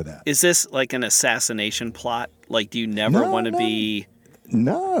 You know that. Is this like an assassination plot? Like, do you never want to be...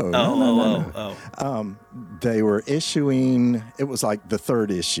 No. They were issuing, it was like the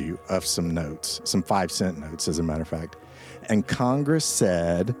third issue of some notes, some 5-cent notes, as a matter of fact. And Congress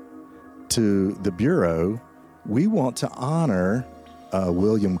said to the Bureau, we want to honor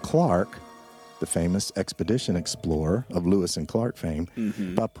William Clark, the famous expedition explorer of Lewis and Clark fame,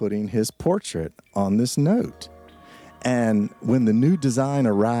 by putting his portrait on this note. And when the new design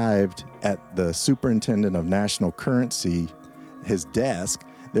arrived at the Superintendent of National Currency, his desk,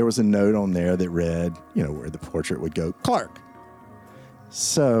 there was a note on there that read, you know, where the portrait would go, Clark.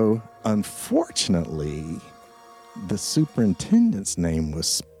 So, unfortunately, the superintendent's name was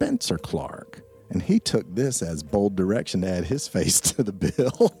Spencer Clark, and he took this as bold direction to add his face to the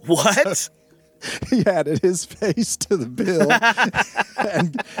bill. What? So he added his face to the bill,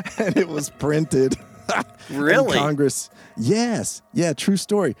 and it was printed. Really? And Congress, yes. Yeah, true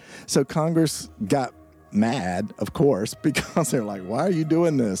story. So Congress got mad, of course, because they're like, why are you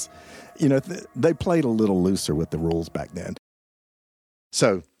doing this? You know, they played a little looser with the rules back then.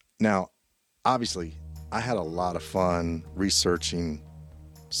 So now, obviously, I had a lot of fun researching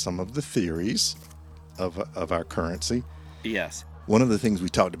some of the theories of our Currency. Yes. One of the things we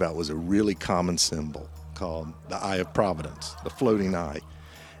talked about was a really common symbol called the Eye of Providence, the floating eye.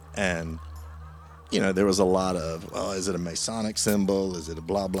 And you know, there was a lot of, well, is it a Masonic symbol? Is it a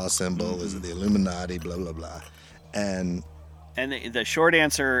blah, blah symbol? Is it the Illuminati? Blah, blah, blah. And the short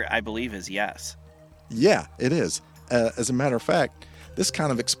answer, I believe, is yes. Yeah, it is. As a matter of fact, this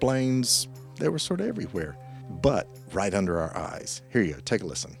kind of explains they were sort of everywhere, but right under our eyes. Here you go. Take a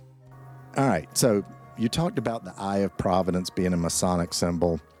listen. All right. So you talked about the Eye of Providence being a Masonic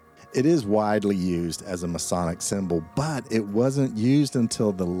symbol. It is widely used as a Masonic symbol, but it wasn't used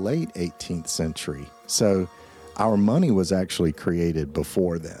until the late 18th century. So our money was actually created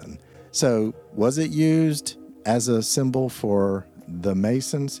before then. So was it used as a symbol for the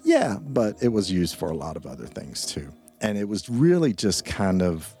Masons? Yeah, but it was used for a lot of other things too. And it was really just kind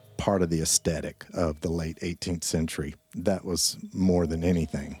of part of the aesthetic of the late 18th century. That was more than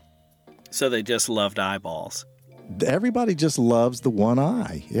anything. So they just loved eyeballs. Everybody just loves the one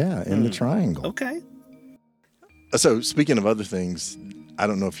eye, in the triangle. Okay. So speaking of other things, I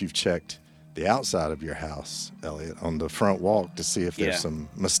don't know if you've checked the outside of your house, Elliot, on the front walk to see if there's some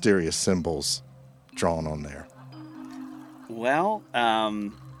mysterious symbols drawn on there. Well,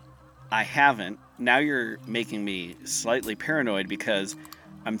 I haven't. Now you're making me slightly paranoid because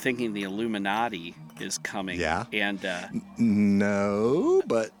I'm thinking the Illuminati is coming. Yeah. And no,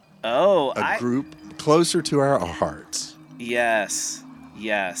 but a group closer to our hearts. Yes.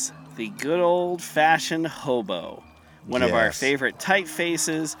 The good old-fashioned hobo. One of our favorite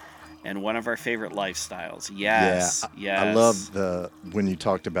typefaces and one of our favorite lifestyles. Yes. I love when you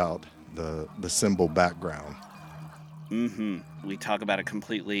talked about the symbol background. We talk about it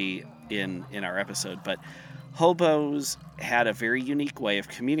completely in our episode, but hobos had a very unique way of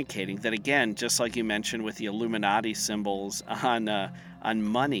communicating that, again, just like you mentioned with the Illuminati symbols on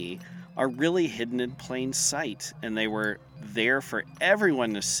money, are really hidden in plain sight, and they were there for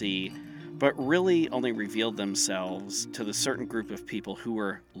everyone to see, but really only revealed themselves to the certain group of people who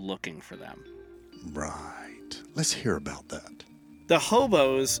were looking for them. Right. Let's hear about that. The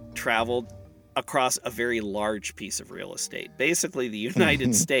hobos traveled across a very large piece of real estate, basically the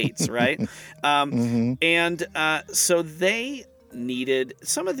United States, right? And so they needed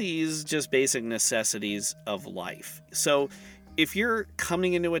some of these just basic necessities of life. So if you're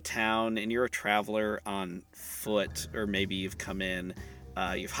coming into a town and you're a traveler on foot, or maybe you've come in,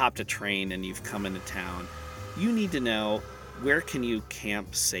 you've hopped a train and you've come into town, you need to know, where can you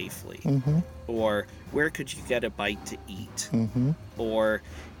camp safely? Mm-hmm. Or where could you get a bite to eat? Mm-hmm. Or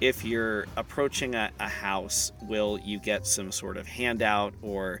if you're approaching a house, will you get some sort of handout,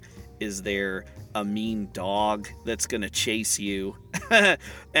 or is there a mean dog that's going to chase you?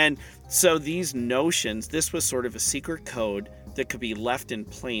 And so these notions, this was sort of a secret code that could be left in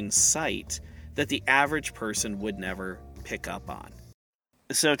plain sight that the average person would never pick up on.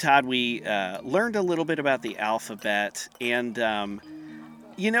 So, Todd, we learned a little bit about the alphabet, and,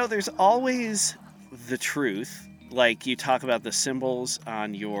 there's always the truth. Like, you talk about the symbols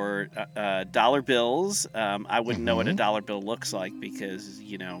on your dollar bills. I wouldn't know what a dollar bill looks like because,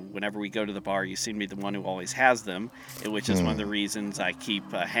 whenever we go to the bar, you seem to be the one who always has them, which is one of the reasons I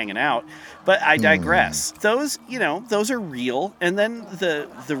keep hanging out. But I digress. Those are real. And then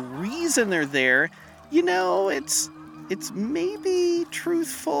the reason they're there, it's maybe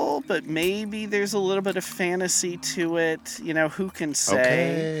truthful, but maybe there's a little bit of fantasy to it. Who can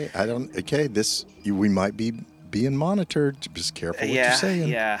say? We might be being monitored. Just careful what you're saying.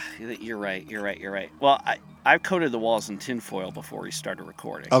 Yeah, you're right. Well, I've coated the walls in tinfoil before we started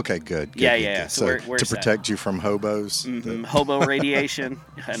recording. Okay, good. Yeah. So we're to protect you from hobos? Mm-hmm. Hobo radiation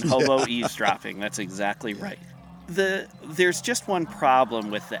and hobo eavesdropping. That's exactly right. There's just one problem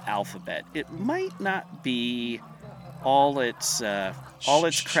with the alphabet. It might not be all it's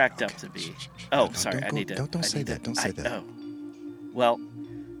cracked up to be. Don't say that. Don't say that. Oh, well,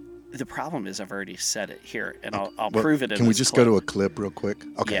 the problem is I've already said it here, and I'll prove it. Can we just go to a clip real quick?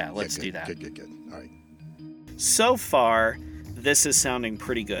 Okay. Yeah, let's do that. Good. All right. So far, this is sounding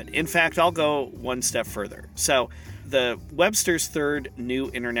pretty good. In fact, I'll go one step further. So, the Webster's Third New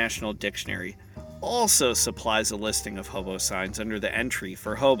International Dictionary also supplies a listing of hobo signs under the entry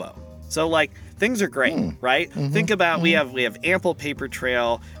for hobo. So, things are great, right? Mm-hmm. Think about, we have ample paper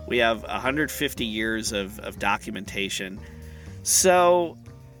trail. We have 150 years of documentation. So,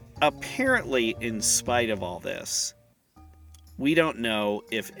 apparently, in spite of all this, we don't know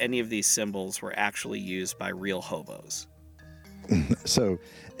if any of these symbols were actually used by real hobos. So,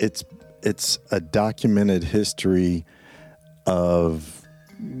 it's a documented history of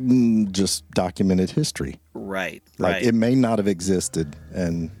just documented history. Right. It may not have existed,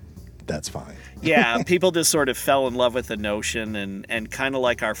 and that's fine. Yeah, people just sort of fell in love with the notion, and kind of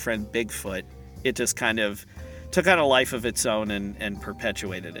like our friend Bigfoot, it just kind of took on a life of its own and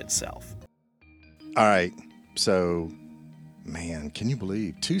perpetuated itself. All right. So, man, can you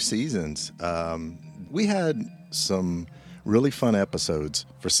believe 2 seasons? We had some really fun episodes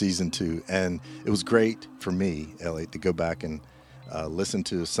for season 2, and it was great for me, Elliot, to go back and listen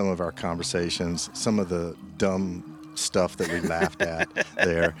to some of our conversations, some of the dumb stuff that we laughed at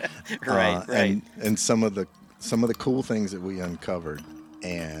there, right. and some of the cool things that we uncovered.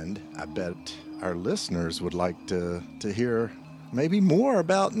 And I bet our listeners would like to hear maybe more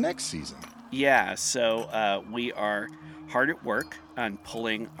about next season. Yeah, so we are hard at work on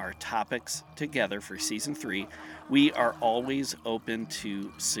pulling our topics together for season 3. We are always open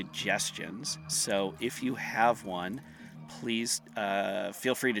to suggestions, so if you have one, please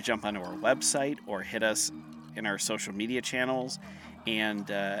feel free to jump onto our website or hit us in our social media channels,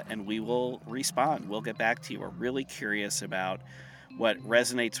 and we will respond. We'll get back to you. We're really curious about what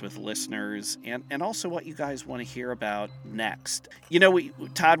resonates with listeners, and also what you guys want to hear about next.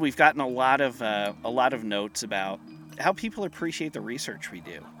 Todd, we've gotten a lot of notes about how people appreciate the research we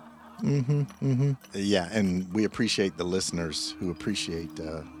do. Yeah, and we appreciate the listeners who appreciate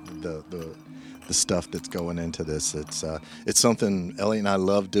the stuff that's going into this. It's something Ellie and I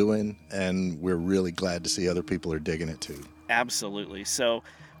love doing, and we're really glad to see other people are digging it too. Absolutely. So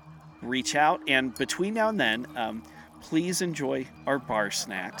reach out, and between now and then, please enjoy our bar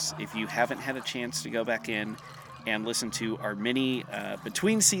snacks. If you haven't had a chance to go back in and listen to our mini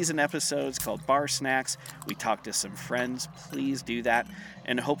between season episodes called Bar Snacks, we talked to some friends. Please do that,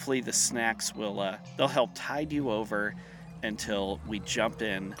 and hopefully the snacks they'll help tide you over until we jump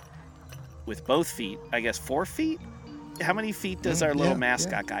in with both feet. I guess 4 feet. How many feet does our little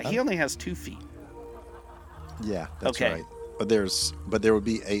mascot guy? He only has 2 feet. Yeah, that's okay. Right. But there would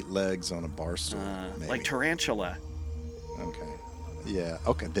be 8 legs on a bar stool, like tarantula. Okay. Yeah.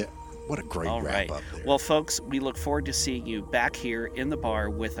 Okay. What a great wrap up there. Well, folks, we look forward to seeing you back here in the bar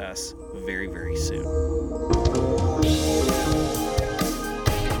with us very, very soon.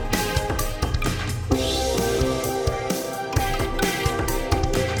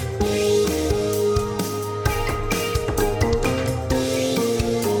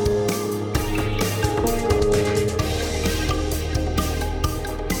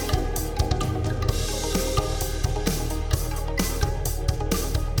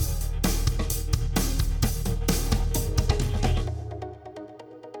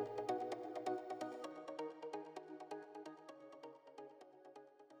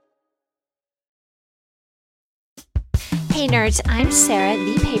 Hey nerds, I'm Sarah,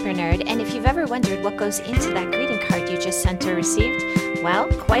 the paper nerd, and if you've ever wondered what goes into that greeting card you just sent or received, well,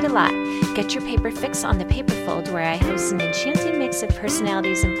 quite a lot. Get your paper fix on the Paperfold, where I host an enchanting mix of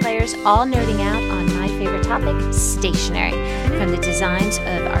personalities and players, all nerding out on my favorite topic, stationery. From the designs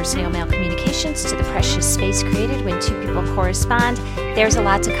of our snail mail communications to the precious space created when two people correspond, there's a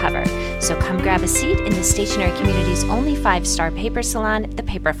lot to cover. So come grab a seat in the stationery community's only 5-star paper salon, the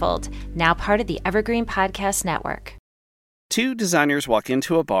Paperfold, now part of the Evergreen Podcast Network. Two Designers Walk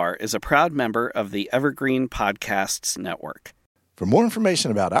Into a Bar is a proud member of the Evergreen Podcasts Network. For more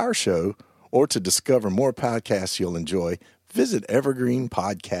information about our show or to discover more podcasts you'll enjoy, visit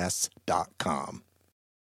evergreenpodcasts.com.